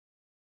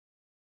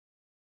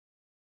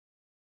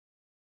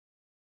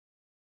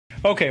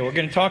Okay, we're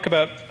going to talk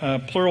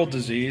about pleural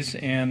disease,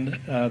 and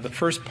the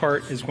first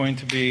part is going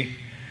to be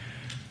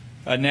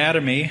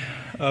anatomy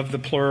of the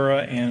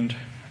pleura and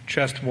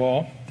chest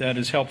wall that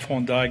is helpful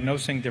in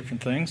diagnosing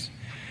different things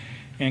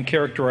and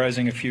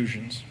characterizing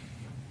effusions.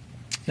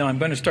 Now, I'm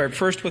going to start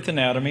first with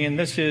anatomy, and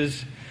this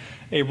is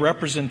a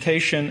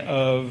representation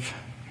of,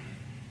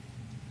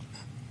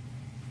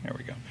 there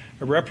we go,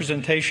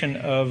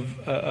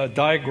 a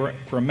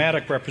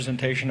diagrammatic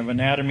representation of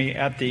anatomy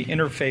at the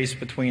interface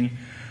between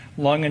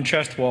lung and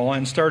chest wall.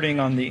 And starting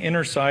on the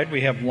inner side,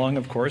 we have lung,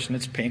 of course, and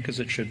it's pink as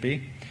it should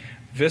be.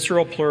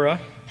 Visceral pleura,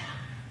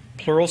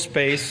 pleural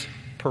space,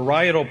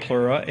 parietal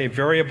pleura, a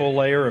variable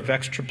layer of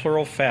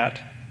extrapleural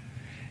fat,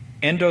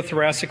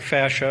 endothoracic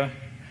fascia,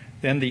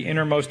 then the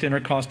innermost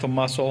intercostal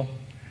muscle,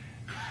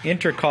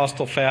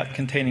 intercostal fat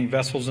containing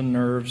vessels and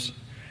nerves,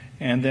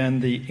 and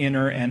then the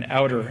inner and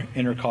outer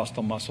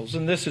intercostal muscles.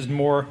 And this is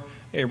more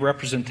a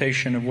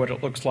representation of what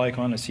it looks like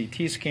on a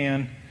CT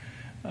scan.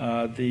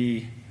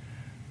 The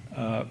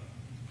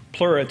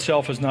pleura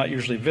itself is not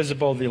usually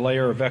visible. The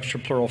layer of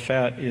extrapleural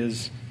fat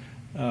is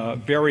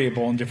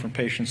variable in different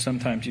patients.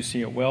 Sometimes you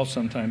see it well,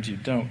 sometimes you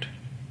don't.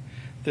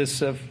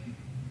 This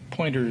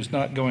pointer is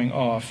not going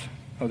off.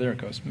 Oh, there it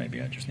goes.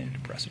 Maybe I just needed to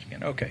press it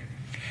again. Okay.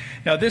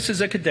 Now, this is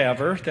a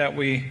cadaver that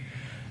we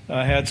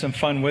had some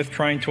fun with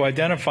trying to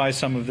identify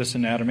some of this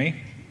anatomy.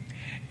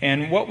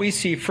 And what we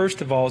see,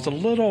 first of all, is a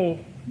little,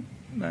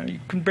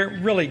 you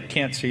really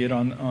can't see it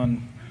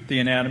on the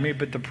anatomy,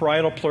 but the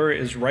parietal pleura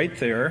is right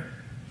there.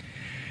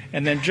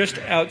 And then just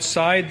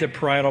outside the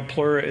parietal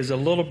pleura is a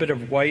little bit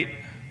of white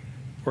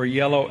or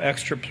yellow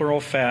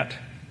extrapleural fat.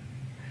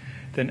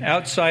 Then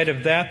outside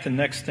of that, the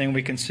next thing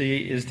we can see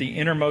is the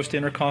innermost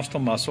intercostal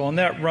muscle, and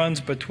that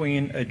runs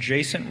between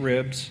adjacent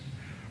ribs,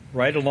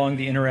 right along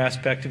the inner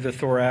aspect of the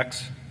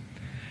thorax.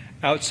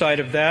 Outside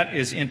of that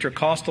is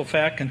intercostal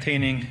fat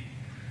containing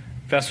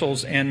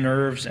vessels and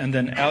nerves, and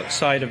then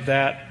outside of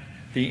that,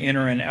 the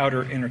inner and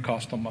outer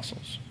intercostal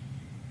muscles.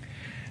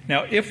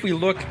 Now, if we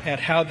look at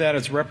how that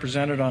is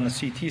represented on a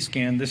CT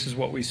scan, this is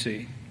what we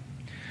see.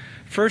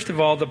 First of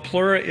all, the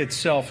pleura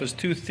itself is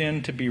too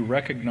thin to be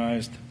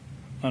recognized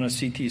on a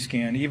CT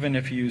scan, even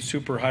if you use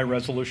super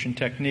high-resolution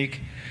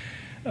technique.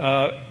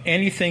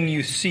 Anything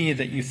you see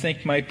that you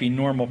think might be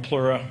normal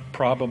pleura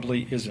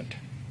probably isn't.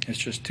 It's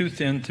just too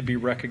thin to be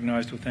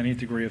recognized with any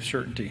degree of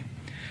certainty.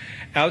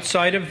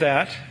 Outside of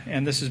that,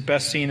 and this is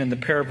best seen in the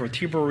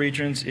paravertebral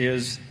regions,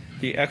 is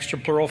the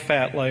extrapleural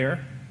fat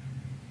layer.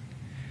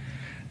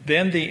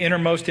 Then the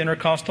innermost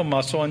intercostal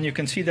muscle, and you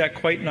can see that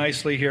quite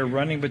nicely here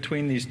running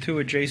between these two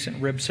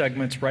adjacent rib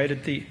segments right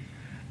at the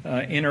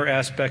inner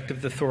aspect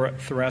of the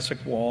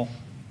thoracic wall.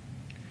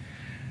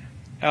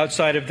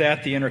 Outside of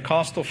that, the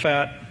intercostal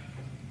fat,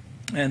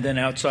 and then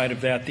outside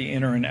of that, the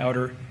inner and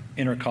outer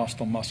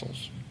intercostal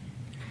muscles.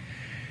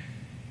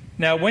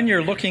 Now, when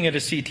you're looking at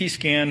a CT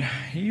scan,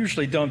 you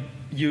usually don't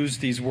use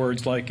these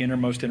words like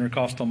innermost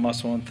intercostal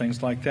muscle and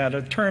things like that.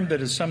 A term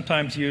that is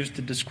sometimes used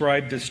to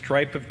describe the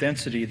stripe of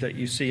density that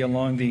you see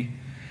along the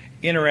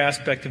inner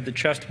aspect of the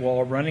chest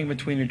wall running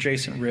between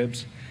adjacent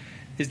ribs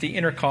is the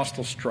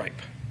intercostal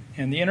stripe.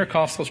 And the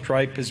intercostal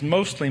stripe is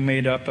mostly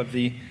made up of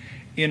the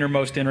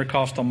innermost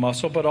intercostal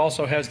muscle, but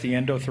also has the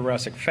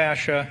endothoracic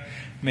fascia,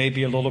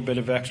 maybe a little bit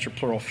of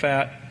extrapleural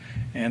fat,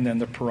 and then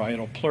the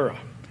parietal pleura.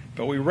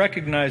 But we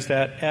recognize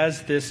that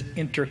as this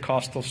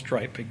intercostal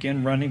stripe,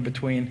 again running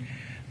between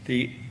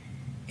the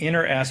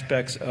inner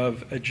aspects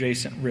of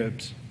adjacent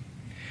ribs.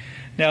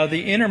 Now,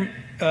 the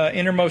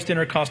innermost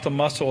intercostal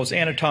muscle is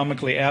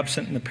anatomically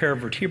absent in the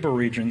paravertebral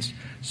regions,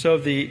 so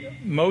the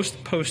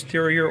most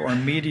posterior or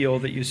medial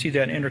that you see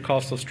that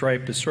intercostal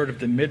stripe is sort of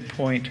the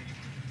midpoint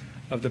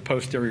of the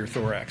posterior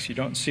thorax. You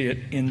don't see it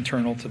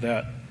internal to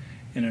that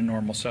in a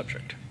normal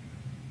subject.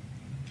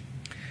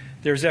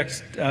 There's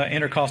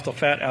intercostal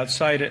fat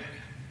outside it,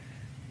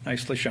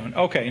 nicely shown.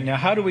 Okay, now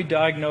how do we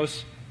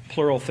diagnose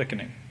pleural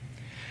thickening?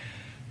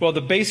 Well,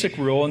 the basic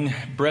rule, and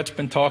Brett's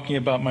been talking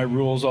about my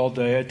rules all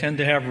day. I tend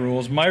to have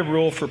rules. My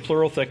rule for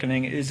pleural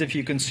thickening is if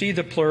you can see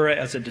the pleura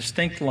as a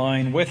distinct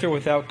line with or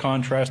without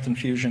contrast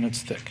infusion,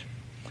 it's thick.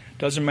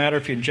 Doesn't matter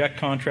if you inject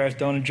contrast,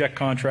 don't inject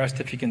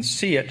contrast. If you can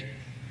see it,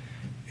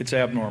 it's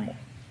abnormal.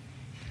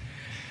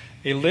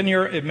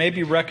 It may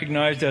be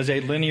recognized as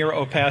a linear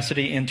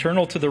opacity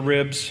internal to the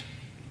ribs.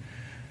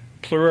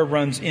 Pleura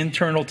runs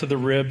internal to the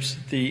ribs.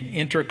 The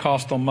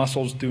intercostal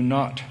muscles do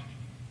not.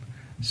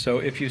 So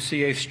if you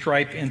see a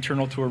stripe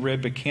internal to a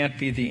rib, it can't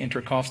be the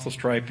intercostal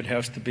stripe. It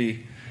has to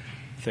be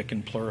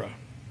thickened pleura.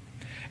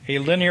 A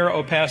linear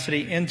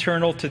opacity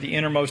internal to the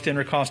innermost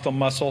intercostal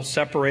muscle,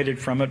 separated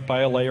from it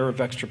by a layer of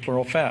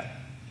extrapleural fat.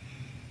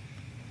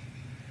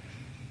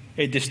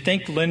 A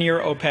distinct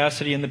linear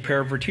opacity in the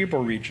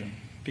paravertebral region.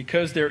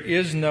 Because there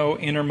is no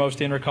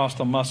innermost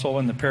intercostal muscle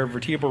in the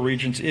paravertebral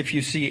regions, if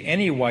you see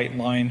any white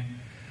line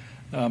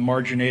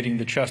marginating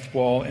the chest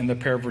wall in the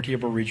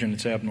paravertebral region,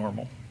 it's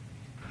abnormal.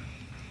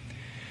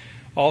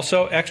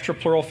 Also,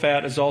 extrapleural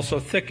fat is also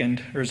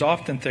thickened, or is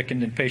often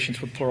thickened in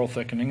patients with pleural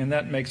thickening, and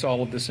that makes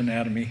all of this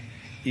anatomy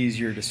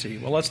easier to see.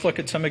 Well, let's look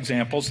at some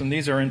examples, and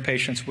these are in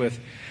patients with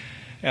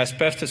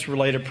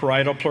asbestos-related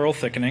parietal pleural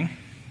thickening.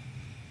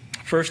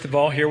 First of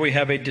all, here we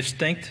have a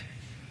distinct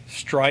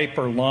stripe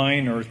or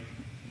line or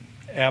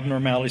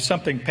abnormality,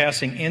 something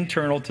passing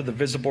internal to the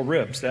visible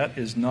ribs. That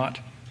is not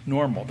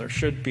normal. There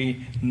should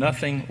be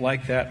nothing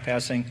like that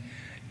passing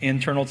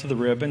internal to the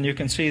rib, and you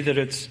can see that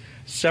it's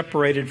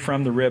separated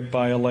from the rib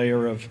by a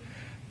layer of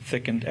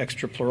thickened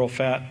extrapleural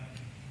fat.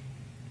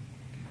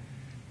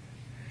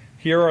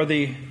 Here are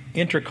the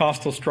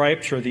intercostal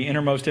stripes, or the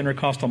innermost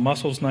intercostal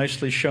muscles,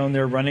 nicely shown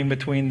there, running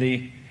between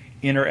the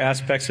inner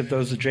aspects of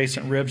those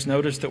adjacent ribs.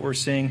 Notice that we're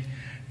seeing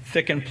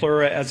thickened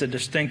pleura as a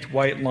distinct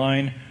white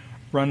line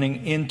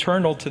running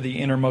internal to the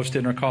innermost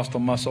intercostal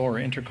muscle or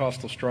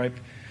intercostal stripe,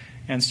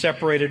 and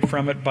separated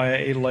from it by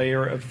a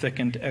layer of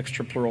thickened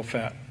extrapleural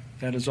fat.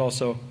 That is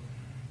also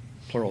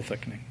pleural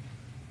thickening.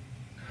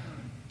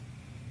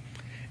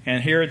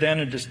 And here then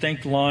a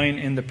distinct line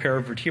in the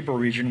paravertebral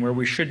region where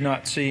we should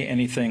not see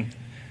anything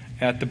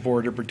at the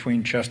border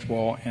between chest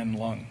wall and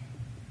lung.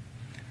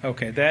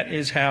 Okay, that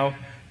is how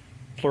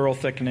pleural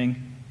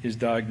thickening is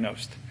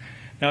diagnosed.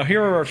 Now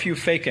here are a few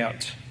fake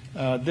outs.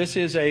 This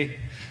is a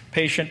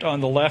patient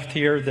on the left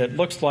here that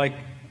looks like,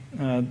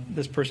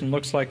 this person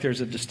looks like there's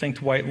a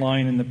distinct white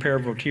line in the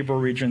paravertebral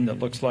region that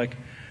looks like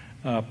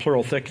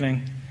pleural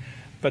thickening.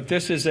 But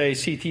this is a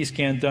CT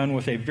scan done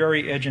with a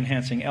very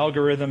edge-enhancing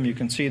algorithm. You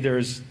can see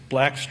there's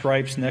black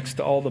stripes next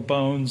to all the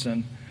bones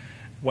and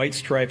white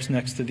stripes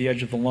next to the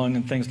edge of the lung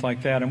and things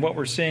like that. And what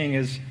we're seeing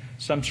is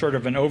some sort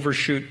of an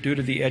overshoot due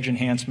to the edge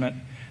enhancement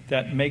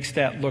that makes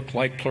that look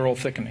like pleural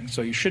thickening.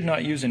 So you should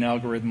not use an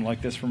algorithm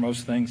like this for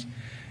most things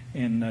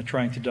in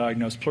trying to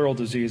diagnose pleural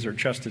disease or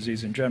chest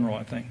disease in general,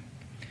 I think.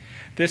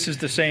 This is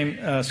the same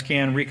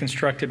scan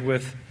reconstructed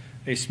with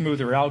a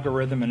smoother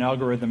algorithm, an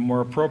algorithm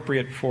more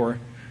appropriate for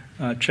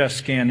chest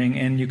scanning,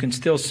 and you can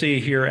still see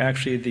here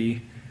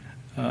actually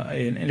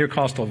an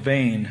intercostal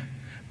vein,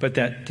 but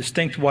that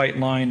distinct white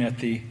line at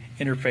the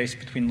interface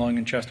between lung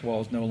and chest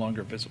wall is no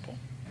longer visible.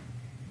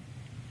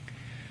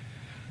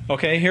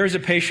 Okay, here's a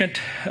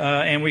patient,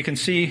 and we can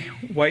see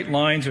white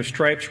lines or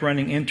stripes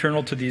running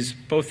internal to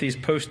both these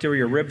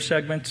posterior rib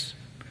segments.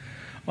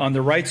 On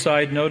the right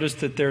side, notice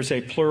that there's a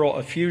pleural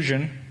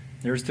effusion.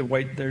 There's the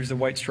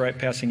white stripe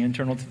passing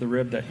internal to the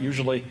rib that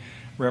usually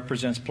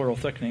represents pleural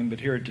thickening, but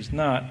here it does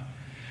not.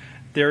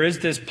 There is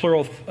this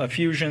pleural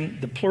effusion.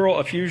 The pleural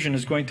effusion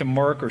is going to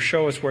mark or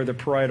show us where the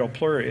parietal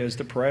pleura is.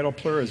 The parietal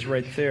pleura is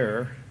right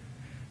there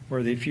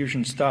where the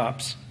effusion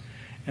stops.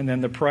 And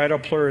then the parietal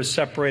pleura is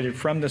separated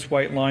from this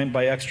white line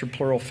by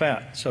extrapleural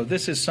fat. So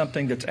this is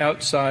something that's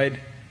outside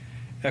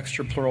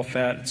extrapleural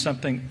fat. It's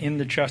something in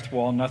the chest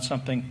wall, not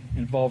something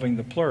involving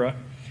the pleura.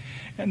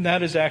 And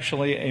that is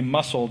actually a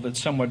muscle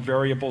that's somewhat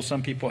variable.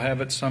 Some people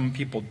have it, some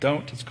people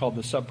don't. It's called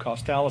the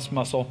subcostalis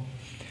muscle.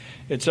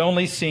 It's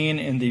only seen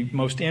in the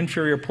most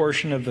inferior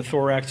portion of the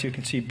thorax. You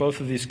can see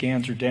both of these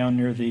scans are down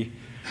near the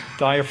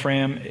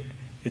diaphragm.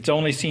 It's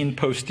only seen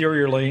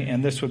posteriorly,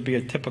 and this would be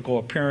a typical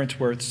appearance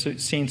where it's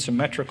seen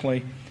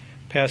symmetrically,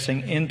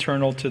 passing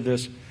internal to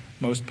this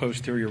most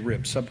posterior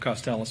rib.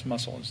 Subcostalis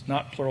muscle is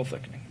not pleural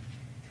thickening.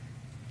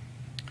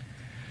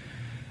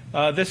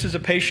 This is a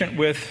patient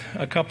with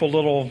a couple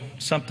little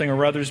something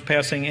or others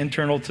passing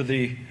internal to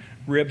the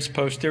ribs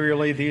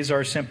posteriorly. These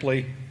are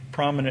simply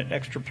prominent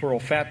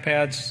extrapleural fat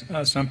pads.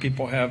 Some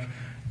people have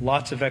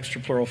lots of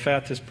extrapleural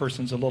fat. This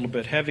person's a little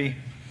bit heavy,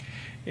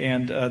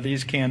 and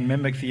these can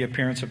mimic the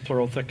appearance of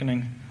pleural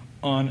thickening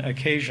on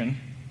occasion.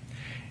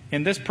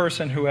 In this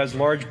person who has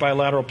large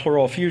bilateral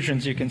pleural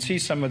effusions, you can see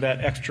some of that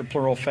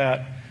extrapleural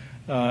fat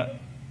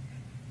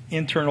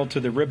internal to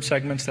the rib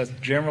segments. That's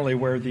generally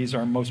where these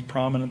are most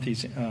prominent,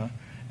 these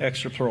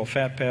extrapleural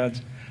fat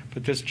pads.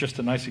 But this is just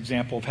a nice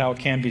example of how it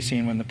can be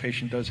seen when the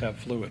patient does have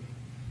fluid.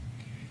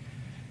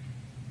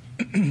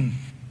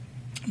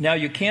 Now,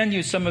 you can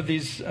use some of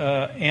these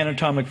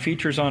anatomic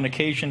features on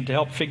occasion to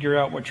help figure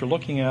out what you're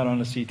looking at on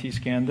a CT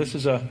scan. This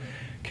is a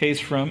case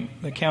from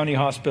the county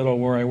hospital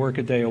where I work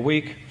a day a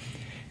week.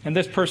 And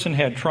this person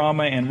had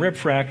trauma and rib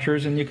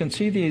fractures, and you can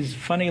see these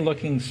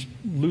funny-looking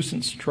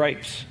lucent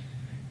stripes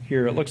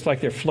here. It looks like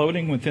they're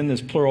floating within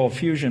this pleural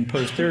effusion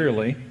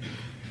posteriorly.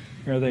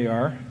 There they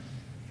are.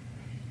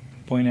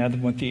 Point at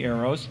them with the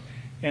arrows.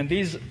 And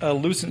these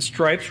lucent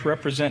stripes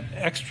represent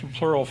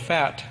extrapleural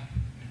fat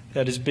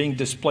that is being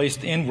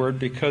displaced inward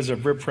because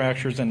of rib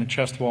fractures and a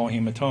chest wall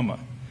hematoma.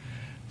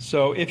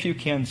 So if you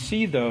can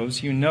see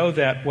those, you know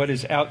that what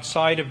is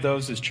outside of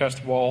those is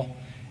chest wall,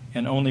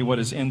 and only what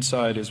is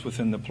inside is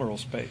within the pleural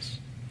space.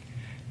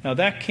 Now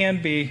that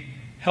can be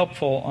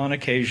helpful on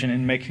occasion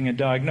in making a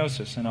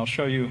diagnosis, and I'll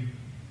show you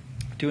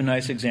two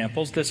nice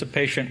examples. This is a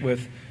patient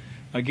with,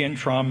 again,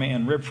 trauma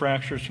and rib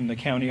fractures from the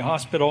county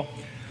hospital.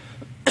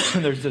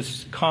 There's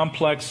this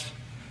complex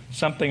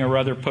something or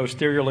other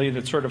posteriorly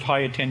that's sort of high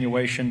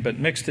attenuation but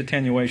mixed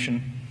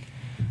attenuation.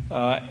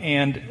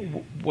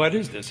 And what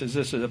is this? Is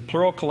this a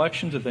pleural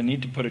collection? Do they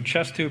need to put a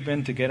chest tube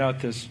in to get out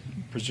this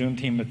presumed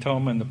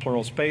hematoma in the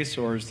pleural space,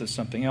 or is this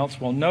something else?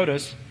 Well,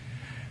 notice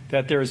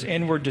that there is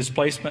inward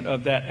displacement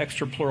of that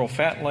extrapleural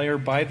fat layer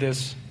by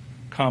this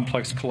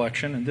complex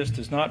collection, and this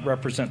does not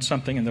represent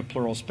something in the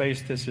pleural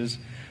space. This is,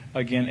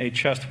 again, a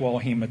chest wall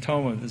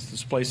hematoma that's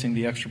displacing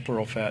the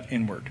extrapleural fat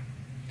inward.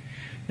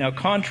 Now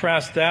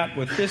contrast that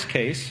with this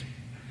case.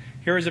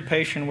 Here is a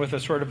patient with a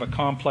sort of a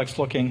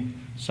complex-looking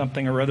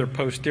something or other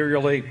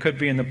posteriorly. Could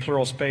be in the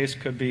pleural space,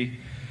 could be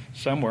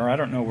somewhere. I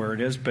don't know where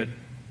it is, but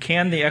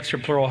can the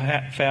extrapleural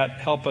fat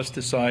help us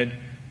decide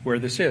where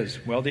this is?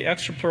 Well, the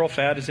extrapleural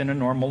fat is in a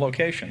normal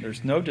location.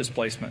 There's no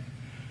displacement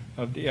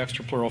of the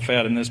extrapleural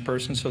fat in this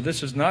person, so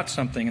this is not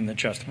something in the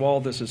chest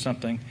wall. This is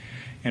something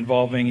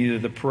involving either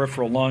the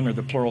peripheral lung or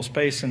the pleural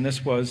space, and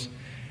this was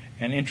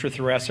an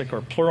intrathoracic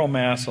or pleural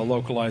mass, a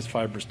localized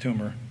fibrous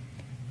tumor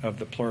of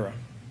the pleura.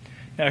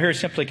 Now here,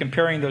 simply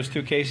comparing those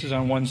two cases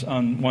on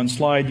one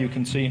slide, you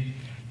can see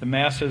the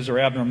masses or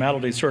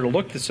abnormalities sort of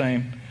look the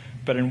same,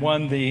 but in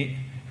one the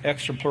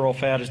extrapleural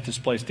fat is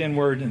displaced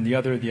inward, and the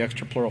other the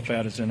extrapleural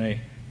fat is in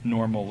a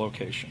normal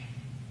location.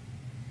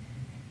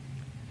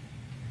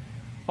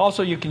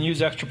 Also, you can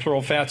use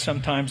extrapleural fat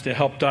sometimes to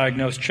help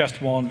diagnose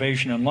chest wall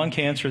invasion and lung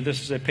cancer.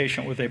 This is a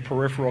patient with a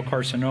peripheral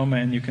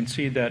carcinoma, and you can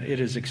see that it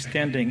is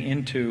extending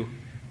into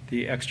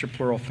the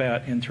extrapleural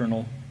fat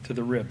internal to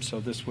the rib. So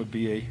this would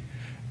be a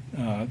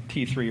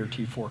T3 or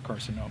T4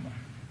 carcinoma.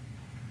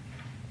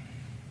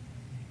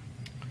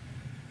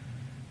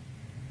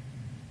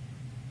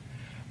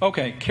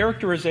 Okay,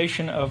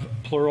 characterization of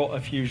pleural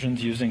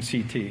effusions using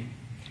CT.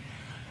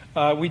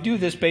 We do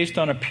this based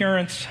on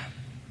appearance,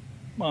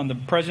 on the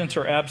presence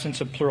or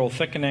absence of pleural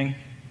thickening,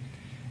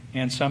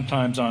 and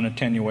sometimes on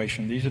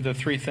attenuation. These are the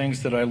three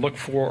things that I look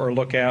for or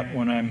look at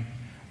when I'm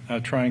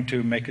trying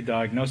to make a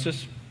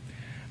diagnosis.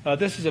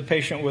 This is a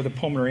patient with a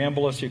pulmonary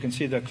embolus. You can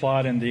see the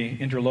clot in the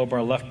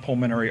interlobar left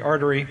pulmonary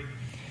artery.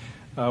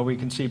 We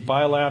can see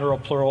bilateral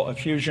pleural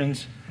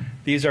effusions.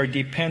 These are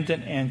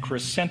dependent and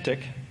crescentic,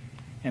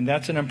 and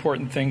that's an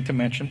important thing to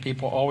mention.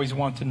 People always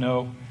want to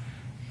know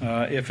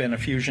if an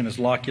effusion is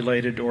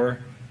loculated or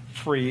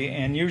free,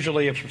 and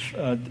usually if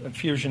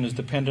effusion is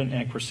dependent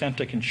and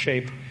crescentic in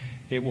shape,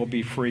 it will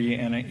be free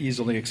and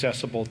easily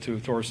accessible to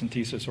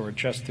thoracentesis or a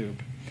chest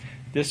tube.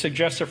 This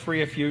suggests a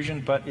free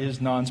effusion but is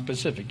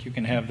nonspecific. You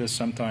can have this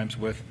sometimes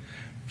with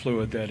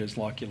fluid that is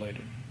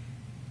loculated.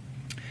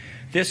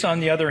 This,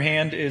 on the other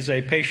hand, is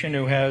a patient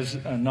who has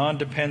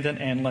non-dependent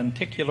and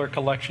lenticular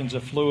collections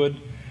of fluid.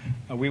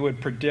 We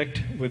would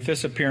predict with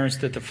this appearance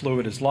that the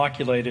fluid is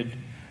loculated,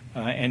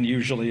 and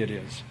usually it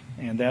is.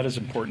 And that is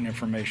important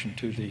information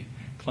to the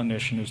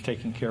clinician who's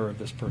taking care of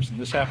this person.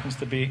 This happens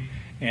to be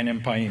an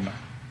empyema.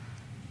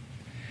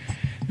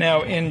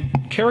 Now, in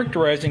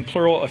characterizing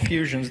pleural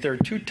effusions, there are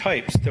two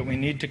types that we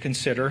need to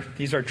consider.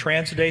 These are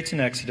transudates and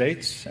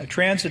exudates. A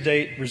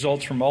transudate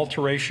results from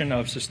alteration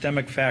of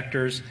systemic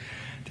factors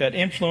that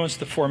influence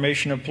the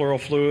formation of pleural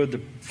fluid.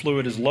 The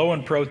fluid is low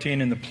in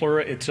protein, and the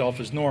pleura itself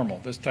is normal.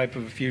 This type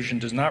of effusion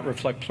does not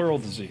reflect pleural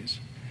disease.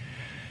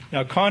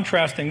 Now,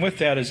 contrasting with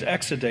that is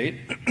exudate.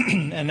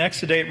 An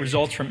exudate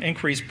results from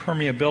increased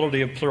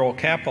permeability of pleural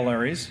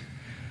capillaries.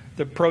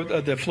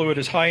 The fluid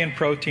is high in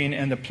protein,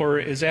 and the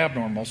pleura is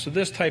abnormal. So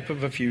this type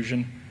of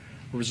effusion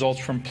results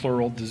from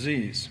pleural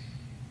disease.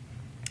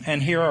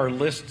 And here are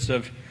lists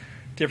of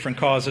different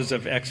causes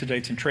of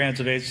exudates and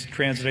transudates.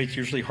 Transudates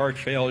usually heart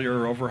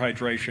failure or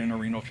overhydration or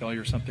renal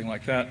failure, something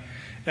like that.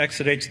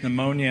 Exudates,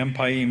 pneumonia,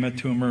 empyema,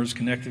 tumors,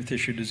 connective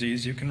tissue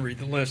disease. You can read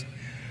the list.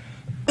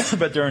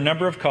 But there are a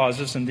number of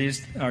causes, and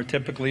these are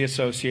typically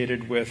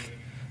associated with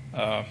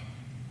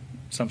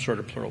some sort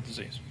of pleural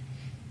disease.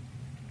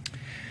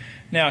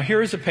 Now,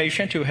 here is a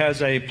patient who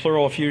has a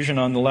pleural effusion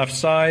on the left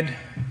side.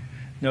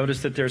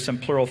 Notice that there's some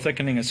pleural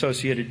thickening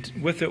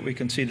associated with it. We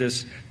can see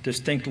this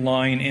distinct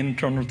line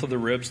internal to the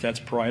ribs.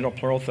 That's parietal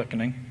pleural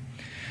thickening.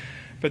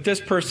 But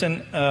this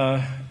person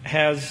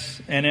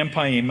has an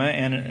empyema,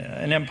 and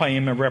an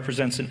empyema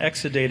represents an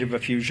exudative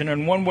effusion.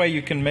 And one way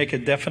you can make a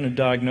definite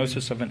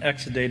diagnosis of an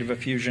exudative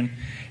effusion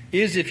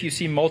is if you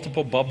see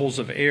multiple bubbles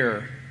of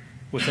air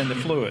within the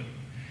fluid.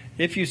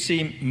 If you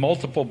see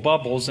multiple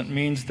bubbles, it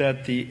means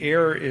that the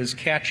air is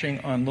catching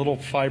on little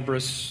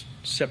fibrous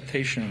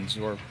septations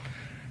or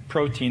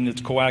protein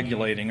that's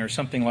coagulating or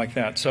something like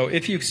that. So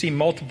if you see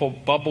multiple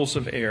bubbles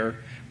of air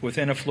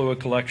within a fluid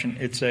collection,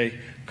 it's a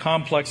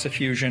complex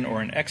effusion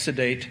or an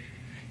exudate.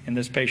 In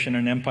this patient,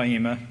 an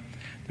empyema.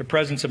 The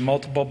presence of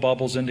multiple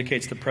bubbles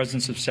indicates the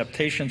presence of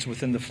septations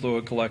within the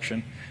fluid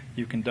collection.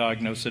 You can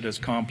diagnose it as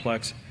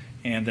complex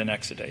and an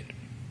exudate.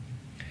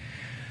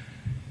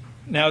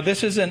 Now,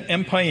 this is an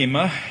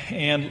empyema,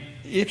 and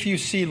if you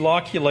see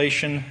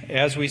loculation,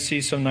 as we see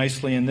so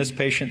nicely in this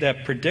patient,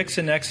 that predicts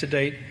an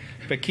exudate.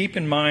 But keep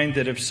in mind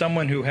that if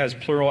someone who has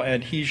pleural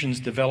adhesions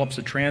develops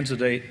a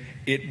transudate,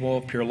 it will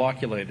appear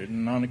loculated.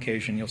 And on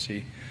occasion, you'll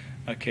see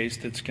a case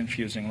that's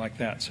confusing like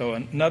that. So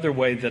another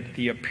way that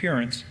the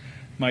appearance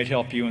might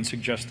help you in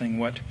suggesting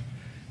what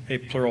a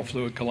pleural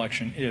fluid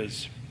collection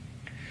is.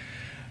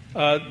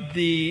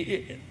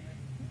 The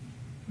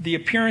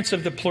appearance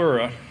of the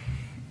pleura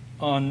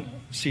on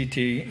CT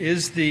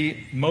is the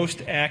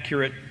most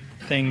accurate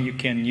thing you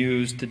can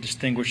use to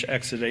distinguish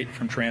exudate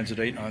from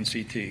transudate on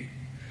CT,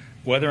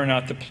 whether or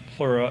not the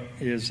pleura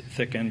is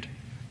thickened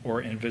or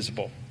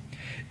invisible.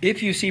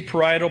 If you see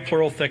parietal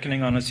pleural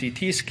thickening on a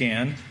CT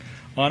scan,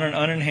 on an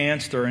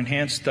unenhanced or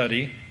enhanced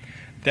study,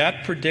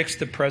 that predicts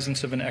the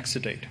presence of an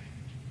exudate.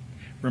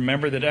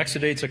 Remember that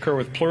exudates occur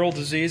with pleural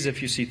disease.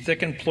 If you see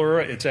thickened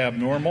pleura, it's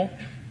abnormal.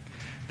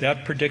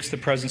 That predicts the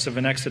presence of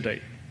an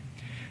exudate.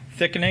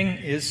 Thickening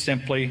is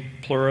simply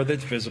pleura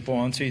that's visible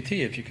on CT.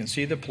 If you can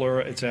see the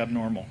pleura, it's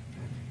abnormal.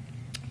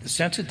 The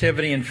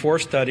sensitivity in 4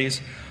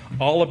 studies,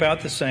 all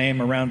about the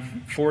same, around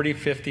 40,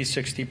 50,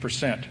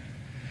 60%.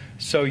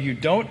 So you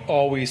don't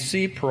always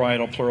see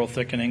parietal pleural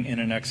thickening in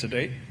an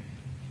exudate,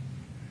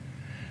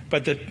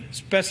 but the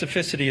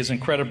specificity is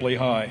incredibly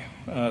high.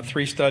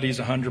 3 studies,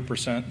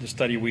 100%. The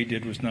study we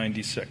did was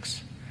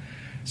 96.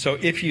 So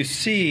if you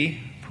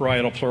see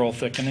parietal pleural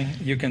thickening,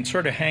 you can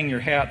sort of hang your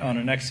hat on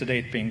an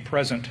exudate being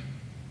present.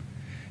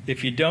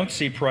 If you don't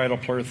see parietal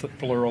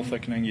pleural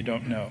thickening, you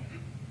don't know.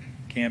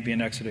 Can't be an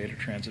exudate or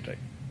transudate.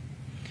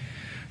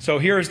 So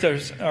here's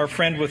our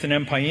friend with an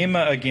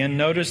empyema again.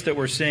 Notice that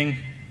we're seeing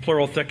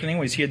pleural thickening.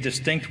 We see a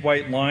distinct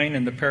white line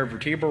in the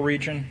paravertebral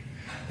region.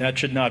 That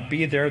should not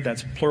be there.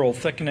 That's pleural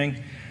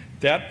thickening.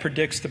 That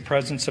predicts the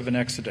presence of an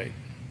exudate.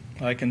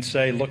 I can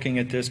say, looking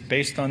at this,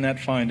 based on that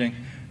finding,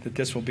 that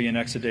this will be an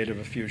exudative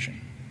effusion.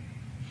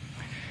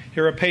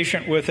 Here, a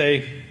patient with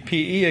a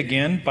PE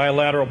again,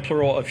 bilateral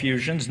pleural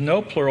effusions.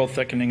 No pleural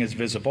thickening is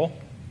visible.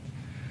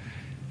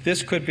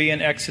 This could be an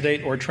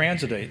exudate or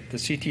transudate. The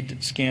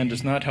CT scan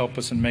does not help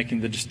us in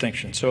making the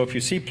distinction. So if you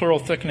see pleural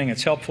thickening,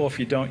 it's helpful. If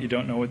you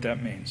don't know what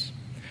that means.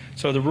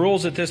 So the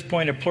rules at this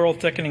point, if pleural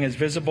thickening is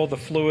visible, the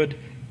fluid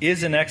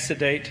is an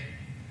exudate.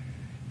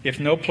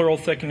 If no pleural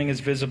thickening is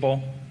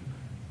visible,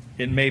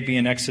 it may be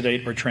an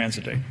exudate or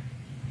transudate.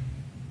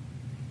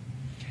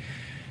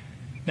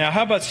 Now,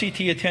 how about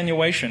CT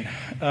attenuation?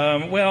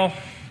 Well,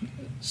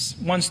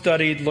 one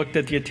study looked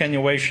at the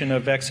attenuation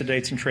of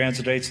exudates and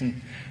transudates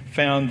and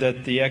found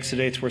that the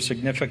exudates were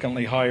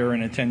significantly higher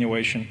in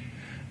attenuation,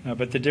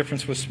 but the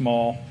difference was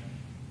small.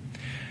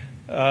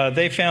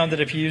 They found that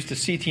if you used a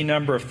CT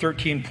number of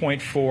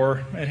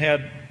 13.4, it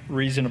had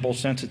reasonable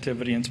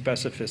sensitivity and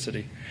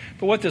specificity.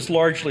 But what this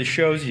largely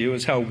shows you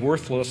is how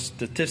worthless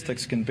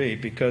statistics can be,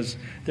 because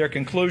their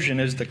conclusion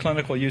is the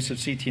clinical use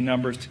of CT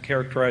numbers to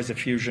characterize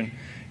effusion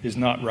is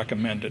not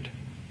recommended.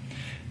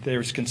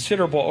 There's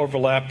considerable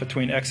overlap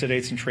between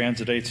exudates and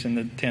transudates in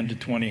the 10 to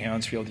 20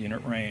 Hounsfield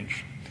unit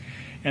range.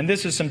 And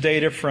this is some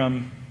data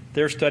from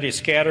their study,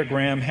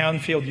 scattergram,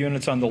 Hounsfield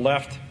units on the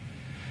left.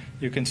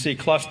 You can see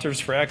clusters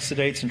for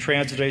exudates and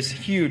transudates,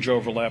 huge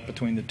overlap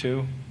between the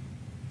two.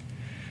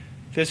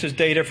 This is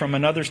data from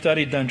another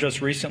study done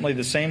just recently,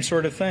 the same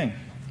sort of thing.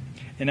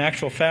 In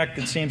actual fact,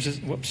 it seems as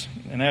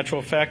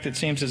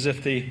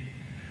if the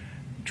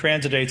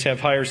transudates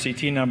have higher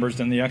CT numbers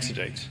than the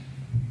exudates.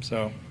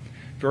 So,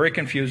 very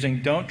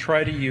confusing. Don't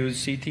try to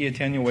use CT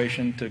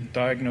attenuation to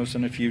diagnose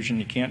an effusion.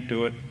 You can't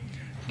do it.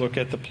 Look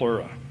at the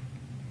pleura.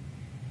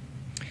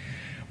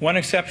 One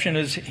exception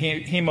is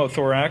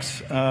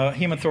hemothorax.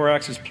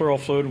 Hemothorax is pleural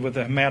fluid with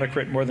a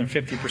hematocrit more than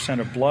 50%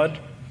 of blood.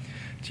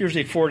 It's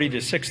usually 40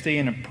 to 60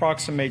 and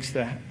approximates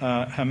the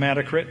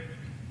hematocrit.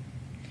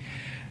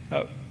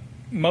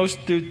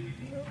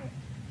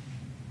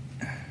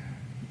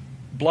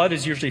 Blood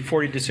is usually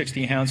 40 to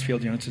 60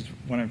 Hounsfield units is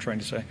what I'm trying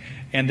to say,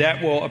 and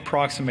that will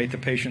approximate the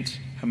patient's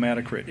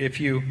hematocrit. If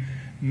you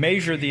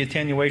measure the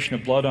attenuation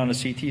of blood on a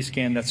CT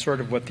scan, that's sort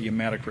of what the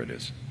hematocrit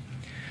is.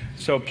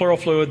 So pleural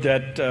fluid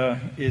that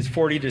is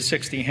 40 to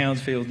 60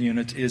 Hounsfield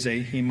units is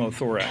a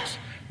hemothorax.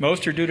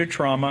 Most are due to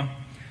trauma.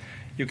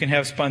 You can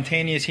have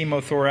spontaneous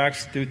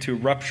hemothorax due to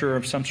rupture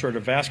of some sort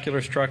of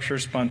vascular structure.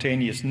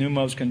 Spontaneous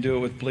pneumos can do it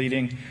with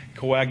bleeding.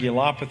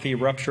 Coagulopathy,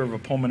 rupture of a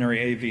pulmonary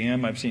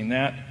AVM, I've seen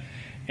that.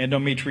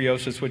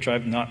 Endometriosis, which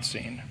I've not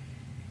seen.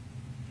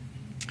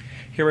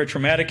 Here a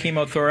traumatic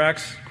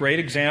hemothorax, great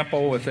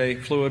example with a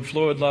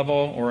fluid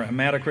level or a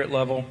hematocrit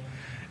level,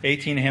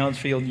 18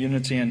 Hounsfield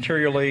units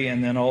anteriorly,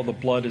 and then all the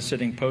blood is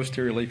sitting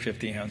posteriorly,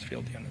 50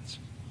 Hounsfield units.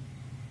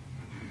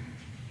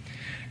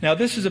 Now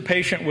this is a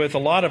patient with a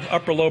lot of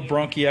upper lobe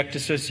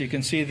bronchiectasis. You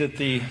can see that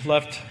the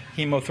left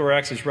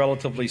hemothorax is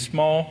relatively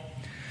small.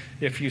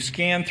 If you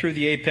scan through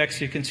the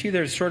apex, you can see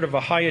there's sort of a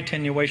high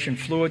attenuation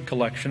fluid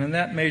collection, and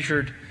that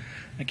measured,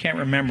 I can't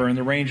remember, in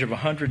the range of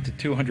 100 to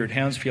 200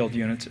 Hounsfield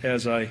units,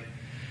 as I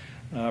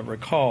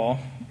recall.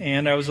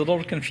 And I was a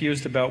little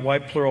confused about why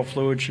pleural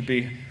fluid should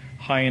be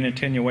high in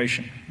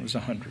attenuation. It was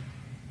 100.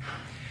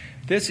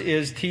 This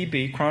is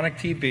TB, chronic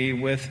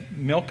TB, with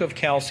milk of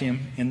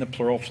calcium in the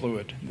pleural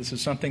fluid. This is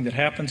something that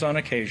happens on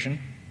occasion.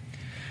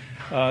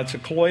 It's a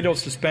colloidal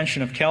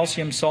suspension of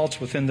calcium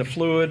salts within the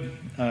fluid.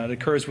 It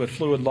occurs with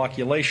fluid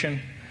loculation.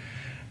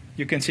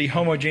 You can see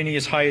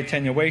homogeneous high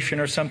attenuation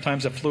or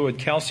sometimes a fluid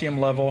calcium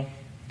level.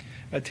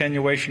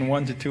 Attenuation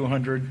 1 to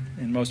 200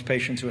 in most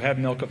patients who have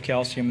milk of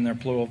calcium in their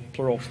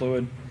pleural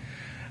fluid.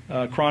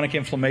 Chronic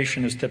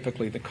inflammation is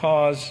typically the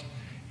cause,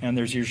 and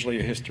there's usually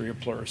a history of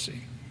pleurisy.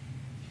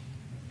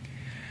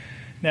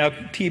 Now,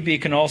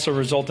 TB can also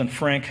result in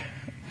frank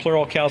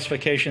pleural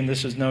calcification.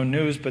 This is no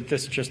news, but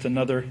this is just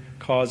another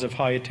cause of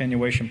high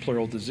attenuation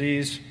pleural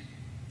disease.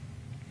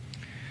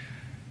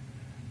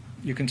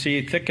 You can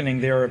see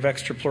thickening there of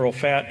extrapleural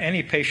fat.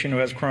 Any patient who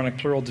has chronic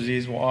pleural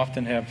disease will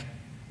often have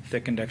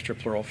thickened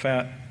extrapleural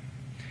fat.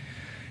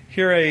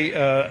 Here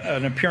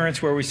an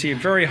appearance where we see a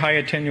very high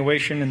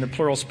attenuation in the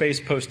pleural space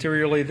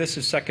posteriorly. This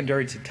is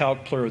secondary to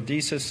talc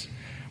pleurodesis.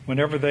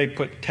 Whenever they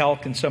put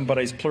talc in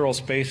somebody's pleural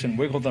space and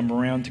wiggle them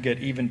around to get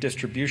even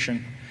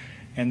distribution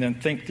and then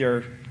think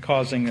they're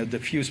causing a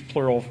diffuse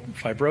pleural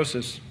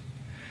fibrosis,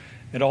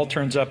 it all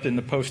turns up in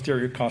the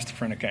posterior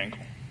costophrenic angle.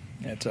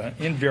 It's an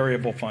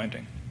invariable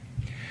finding.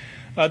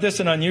 This is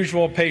an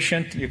unusual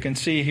patient. You can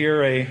see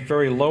here a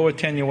very low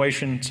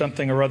attenuation,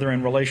 something or other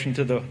in relation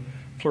to the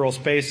pleural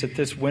space at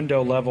this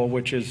window level,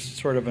 which is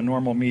sort of a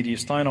normal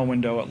mediastinal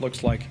window. It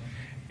looks like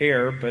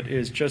air, but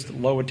is just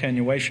low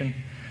attenuation.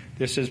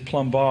 This is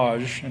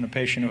plombage in a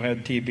patient who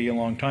had TB a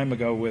long time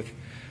ago with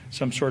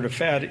some sort of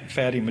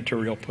fatty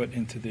material put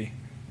into the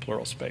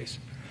pleural space.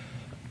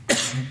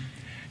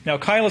 Now,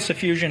 chylous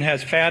effusion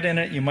has fat in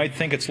it. You might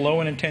think it's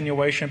low in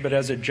attenuation, but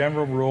as a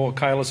general rule,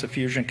 chylous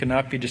effusion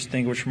cannot be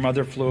distinguished from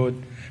other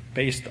fluid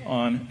based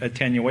on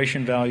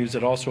attenuation values.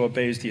 It also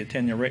obeys the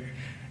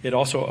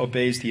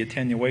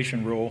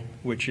attenuation rule,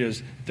 which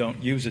is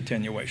don't use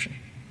attenuation.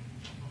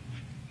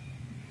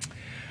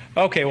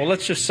 Okay, well,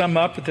 let's just sum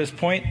up at this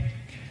point.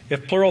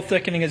 If pleural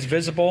thickening is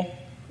visible,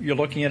 you're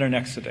looking at an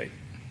exudate.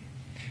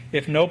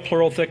 If no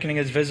pleural thickening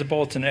is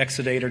visible, it's an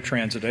exudate or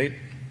transidate.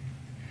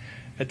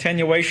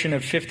 Attenuation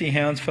of 50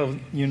 Hounsfield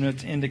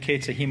units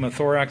indicates a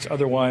hemothorax,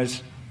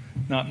 otherwise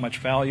not much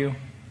value.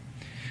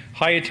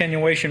 High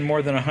attenuation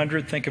more than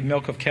 100, think of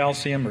milk of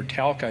calcium or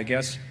talc, I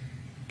guess,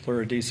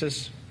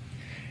 pleurodesis.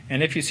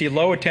 And if you see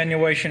low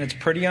attenuation, it's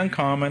pretty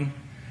uncommon.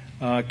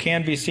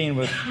 Can be seen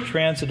with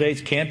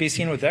transidates, can be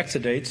seen with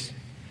exudates,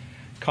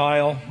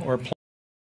 chyle or